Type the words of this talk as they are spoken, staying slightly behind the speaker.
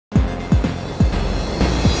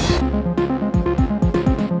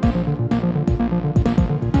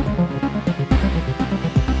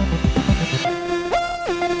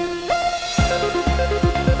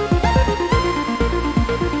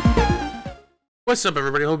What's up,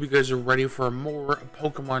 everybody? Hope you guys are ready for more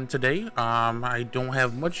Pokemon today. I don't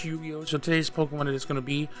have much Yu-Gi-Oh, so today's Pokemon is going to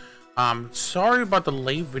be, sorry about the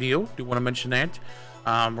late video. Do want to mention that.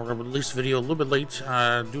 We're going to release the video a little bit late,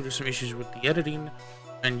 due to some issues with the editing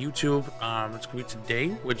and YouTube. It's going to be today,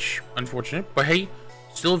 which, unfortunate, but hey,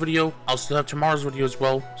 still a video. I'll still have tomorrow's video as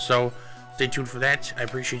well, so stay tuned for that. I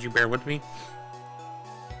appreciate you bearing with me.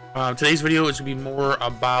 Today's video is going to be more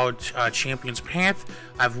about Champion's Path.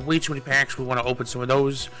 I have way too many packs. We want to open some of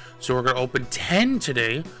those. So we're going to open 10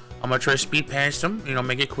 today. I'm going to try to speed past them,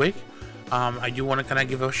 make it quick. I do want to kind of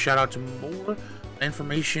give a shout out to more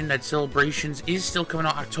information that Celebrations is still coming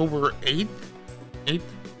out October 8th.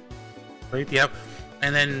 8th, yep.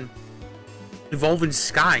 And then Evolving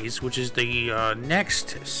Skies, which is the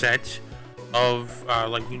next set of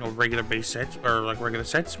regular base sets, or like regular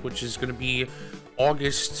sets, which is going to be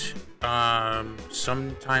August,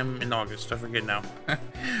 sometime in August. I forget now.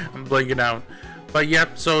 I'm blanking out. But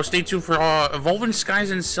yep, so stay tuned for Evolving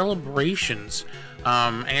Skies and Celebrations.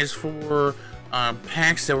 As for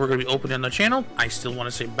packs that we're going to be opening on the channel, I still want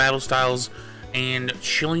to say Battle Styles and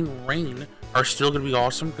Chilling Reign are still going to be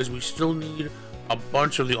awesome, because we still need a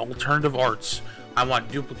bunch of the alternative arts. I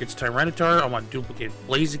want duplicates Tyranitar, I want duplicate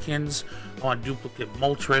Blazikins, I want duplicate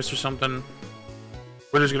Moltres or something.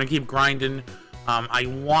 We're just going to keep grinding. I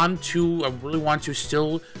really want to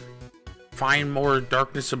still find more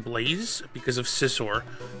Darkness Ablaze because of Scizor.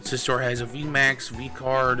 Scizor has a VMAX,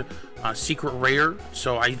 V-Card, Secret Rare,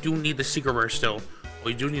 so I do need the Secret Rare still.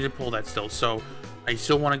 We do need to pull that still, so I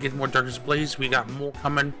still want to get more Darkness Ablaze. We got more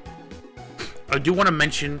coming. I do want to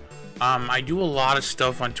mention, I do a lot of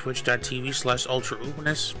stuff on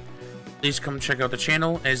twitch.tv/ultraoopness. Please come check out the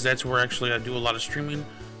channel, as that's where actually I do a lot of streaming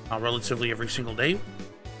relatively every single day.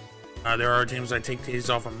 There are times I take days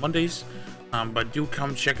off on Mondays, but do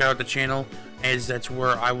come check out the channel, as that's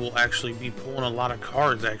where I will actually be pulling a lot of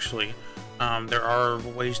cards, actually. There are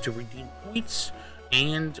ways to redeem points,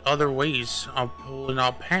 and other ways of pulling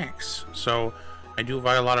out packs. So, I do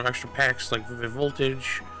buy a lot of extra packs, like Vivid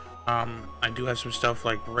Voltage. I do have some stuff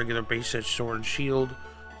like regular base set, Sword and Shield,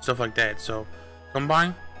 stuff like that. So, come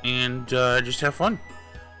by, and just have fun.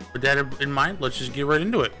 With that in mind, let's just get right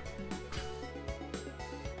into it.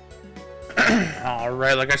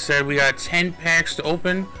 Alright, like I said, we got 10 packs to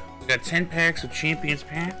open. We got 10 packs of Champion's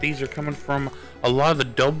Path. These are coming from a lot of the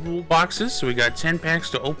dub rule boxes. So we got 10 packs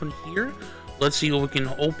to open here. Let's see what we can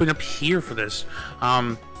open up here for this.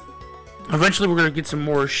 Eventually we're going to get some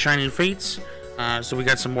more Shining Fates. So we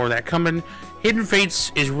got some more of that coming. Hidden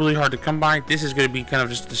Fates is really hard to come by. This is going to be kind of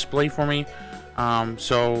just a display for me.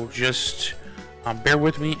 So just bear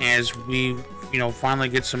with me as we, finally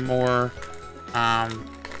get some more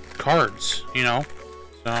cards, so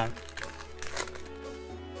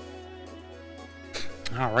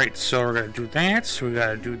alright, so we're gonna do that. So we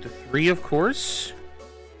gotta do the 3, of course.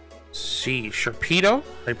 Let's see, Sharpedo,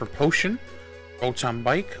 Hyper Potion, Proton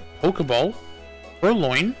Bike, Pokeball,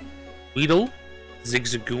 Purloin, Weedle,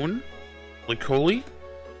 Zigzagoon, Licoli,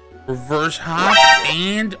 Reverse Hop,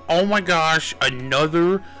 and oh my gosh,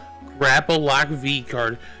 another Grapple Lock V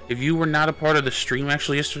card. If you were not a part of the stream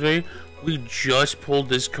actually yesterday, we just pulled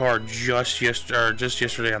this card just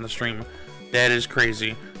yesterday on the stream. That is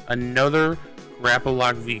crazy. Another Grapple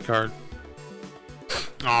Lock V card.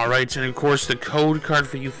 Alright, and of course the code card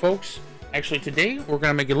for you folks. Actually, today we're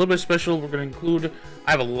going to make it a little bit special. We're going to include,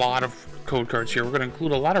 I have a lot of code cards here. We're going to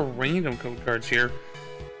include a lot of random code cards here.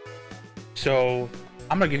 So,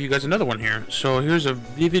 I'm going to give you guys another one here. So, here's a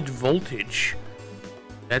Vivid Voltage.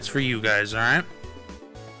 That's for you guys, alright?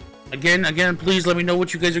 Again, please let me know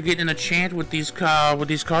what you guys are getting in the chat with these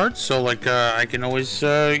cards. So, like, I can always,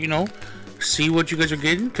 see what you guys are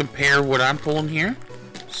getting, compare what I'm pulling here.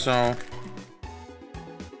 So, well,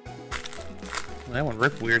 that one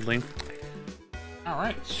ripped weirdly. All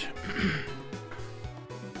right,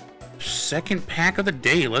 second pack of the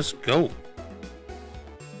day. Let's go.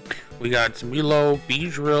 We got Milo,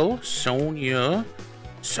 Beedrill, Sonia.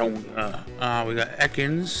 We got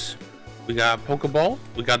Ekans. We got Pokeball.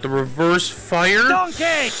 We got the Reverse Fire.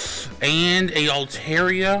 Donkey! And a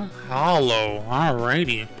Altaria Hollow.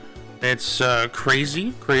 Alrighty. That's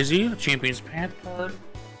crazy. Champion's Path card.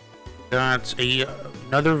 Got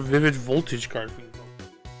another Vivid Voltage card for you.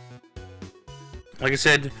 Like I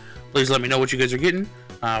said, please let me know what you guys are getting.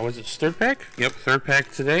 Was it third pack? Yep, third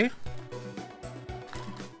pack today.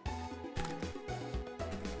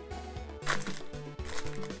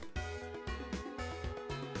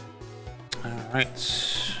 Alright,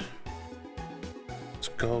 let's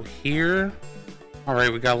go here.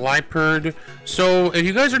 Alright, we got Liepard. So, if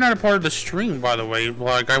you guys are not a part of the stream, by the way,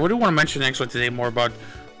 like, I would want to mention actually today more about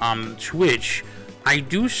Twitch. I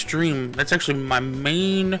do stream. That's actually my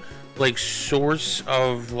main like source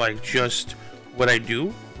of like just what I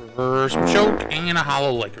do. Reverse choke and a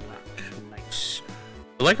hollow Lycan Rock. Nice.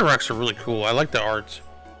 The Lycan Rocks are really cool. I like the art.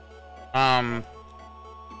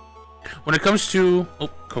 When it comes to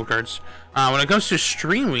code cards. When it comes to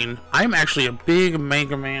streaming, I'm actually a big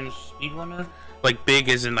Mega Man speedrunner. Like big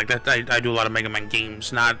as in like that. I do a lot of Mega Man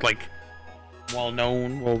games, not like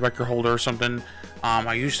well-known world record holder or something.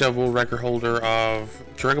 I used to have world record holder of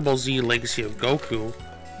Dragon Ball Z Legacy of Goku.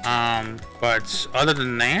 But other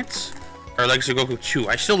than that, or Legacy of Goku 2,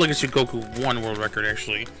 I still Legacy of Goku 1 world record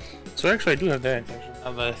actually. So actually I do have that. Actually,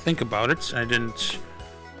 now that I think about it, I didn't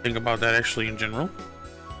think about that actually in general.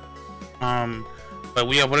 But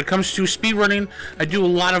yeah, when it comes to speedrunning, I do a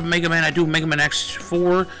lot of Mega Man. I do Mega Man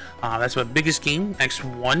X4. That's my biggest game.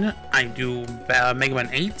 X1. I do Mega Man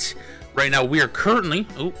 8. Right now, we are currently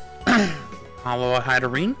Hollow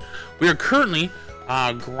Hydarine. We are currently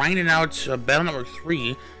grinding out Battle Network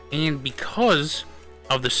 3, and because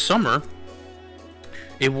of the summer,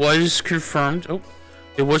 it was confirmed.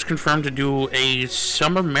 It was confirmed to do a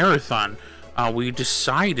summer marathon. We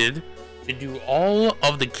decided to do all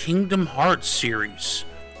of the Kingdom Hearts series,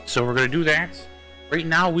 so we're gonna do that. Right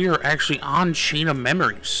now, we are actually on Chain of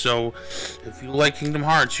Memories. So, if you like Kingdom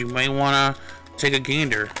Hearts, you may wanna take a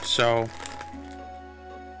gander. So,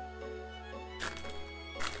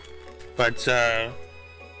 but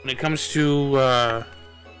when it comes to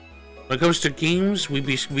games, we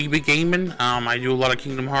be gaming. I do a lot of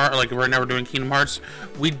Kingdom Hearts. Like right now, we're doing Kingdom Hearts.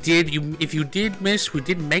 If you did miss, we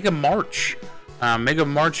did Mega March. Mega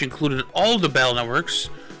March included all the battle networks,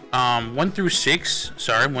 1 through 6.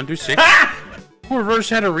 Sorry, 1 through 6. Reverse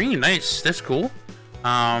Hatterene, nice. That's cool.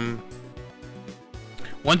 1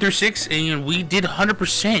 through 6, and we did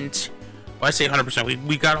 100%. Well, I say 100%.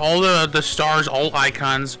 We got all the stars, all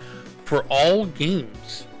icons for all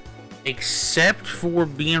games, except for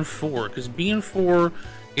BN4, because BN4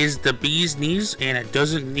 is the bee's knees, and it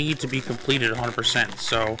doesn't need to be completed 100%.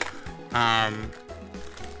 So,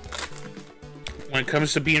 when it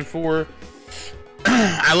comes to BN4,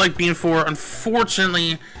 I like BN4.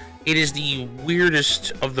 Unfortunately, it is the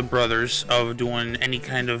weirdest of the brothers of doing any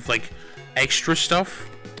kind of like extra stuff.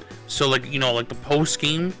 So like, you know, like the post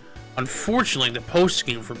game. Unfortunately, the post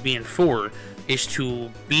game for BN4 is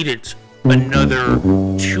to beat it another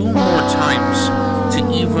 2 more times to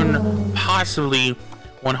even possibly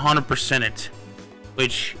 100% it,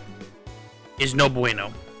 which is no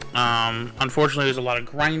bueno. Unfortunately, there's a lot of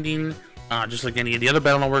grinding. Just like any of the other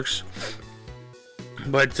battle networks,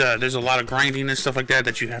 but there's a lot of grinding and stuff like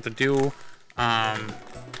that you have to do. Oh,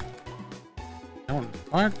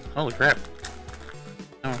 what? Holy crap!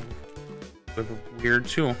 Oh, weird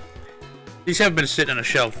too. These have been sitting on a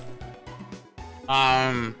shelf.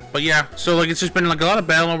 But yeah, so like it's just been like a lot of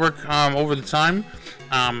battle network over the time.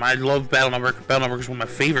 I love battle network. Battle network is one of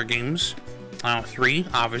my favorite games. 3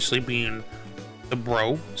 obviously being the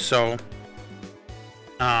bro. So.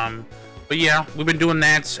 But yeah, we've been doing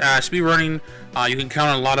that. Speedrunning, you can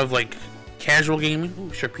count on a lot of like casual gaming. Ooh,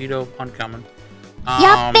 Sharpedo, uncommon.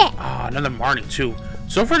 Another Marnie too.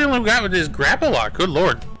 So far, the only we got with this Grapple-Lock. Good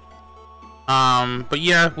lord. But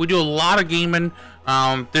yeah, we do a lot of gaming.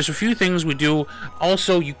 There's a few things we do.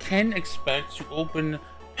 Also, you can expect to open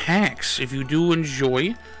packs. If you do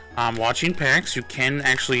enjoy watching packs, you can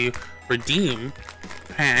actually redeem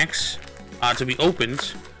packs to be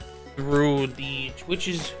opened through the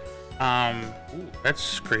Twitch's. Ooh,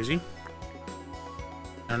 that's crazy.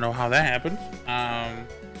 I don't know how that happened.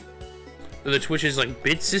 The Twitch's like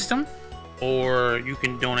bid system, or you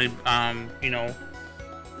can donate. You know,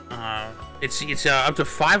 it's up to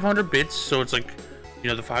 500 bits, so it's like, you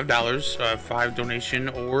know, the $5, 5 donation,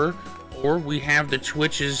 or we have the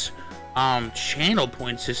Twitch's channel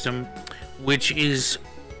point system, which is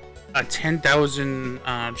a 10,000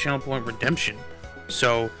 channel point redemption.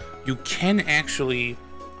 So you can actually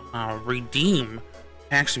redeem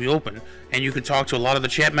packs to be open, and you can talk to a lot of the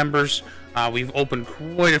chat members. We've opened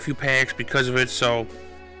quite a few packs because of it. So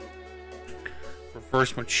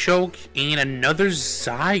Reverse Machoke and another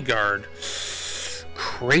Zygarde.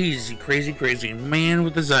 Crazy man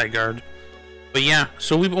with the Zygarde. But yeah,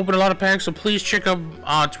 so we've opened a lot of packs, so please check out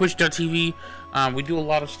twitch.tv. We do a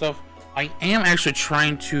lot of stuff. I am actually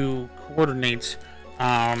trying to coordinate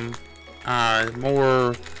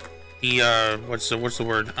more the what's the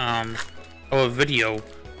word, a video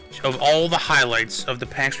of all the highlights of the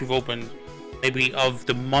packs we've opened, maybe of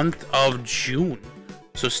the month of June.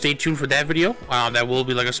 So stay tuned for that video. That will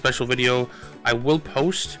be like a special video I will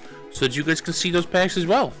post so that you guys can see those packs as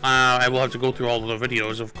well. I will have to go through all of the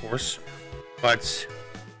videos, of course, but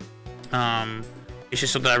It's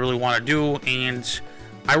just something I really want to do, and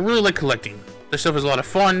I really like collecting. This stuff is a lot of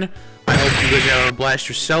fun. I hope you guys have a blast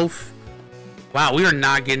yourself. Wow, we are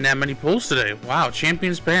not getting that many pulls today. Wow,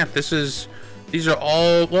 Champion's Path. These are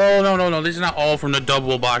all, well, no, these are not all from the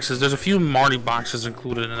double boxes. There's a few Marty boxes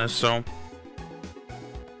included in this, so.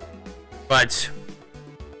 But,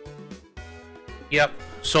 yep.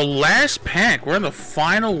 So last pack, we're in the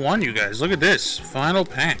final one, you guys. Look at this, final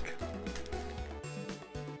pack.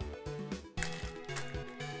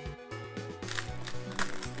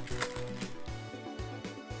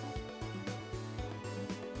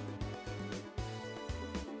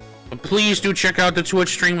 But please do check out the Twitch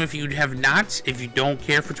stream if you have not. If you don't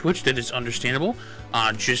care for Twitch, that is understandable.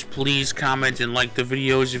 Just please comment and like the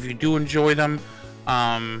videos if you do enjoy them.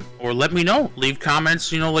 Or let me know. Leave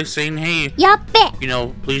comments, you know, like saying, hey, you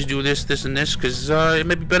know, please do this, this, and this, because it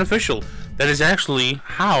may be beneficial. That is actually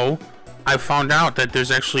how I found out that there's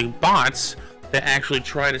actually bots that actually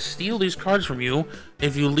try to steal these cards from you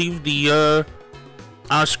if you leave the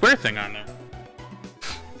square thing on there.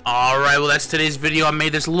 Alright, well, that's today's video. I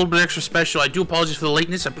made this a little bit extra special. I do apologize for the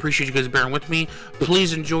lateness. I appreciate you guys bearing with me.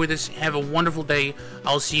 Please enjoy this. Have a wonderful day.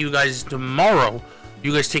 I'll see you guys tomorrow.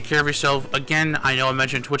 You guys take care of yourself. Again, I know I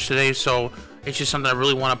mentioned Twitch today, so it's just something I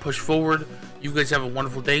really want to push forward. You guys have a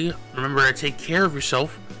wonderful day. Remember to take care of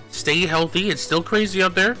yourself. Stay healthy. It's still crazy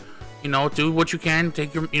out there. You know, do what you can.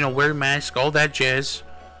 Take your, you know, wear your mask, all that jazz.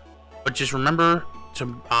 But just remember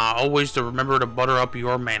to always to remember to butter up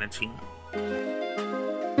your manatee.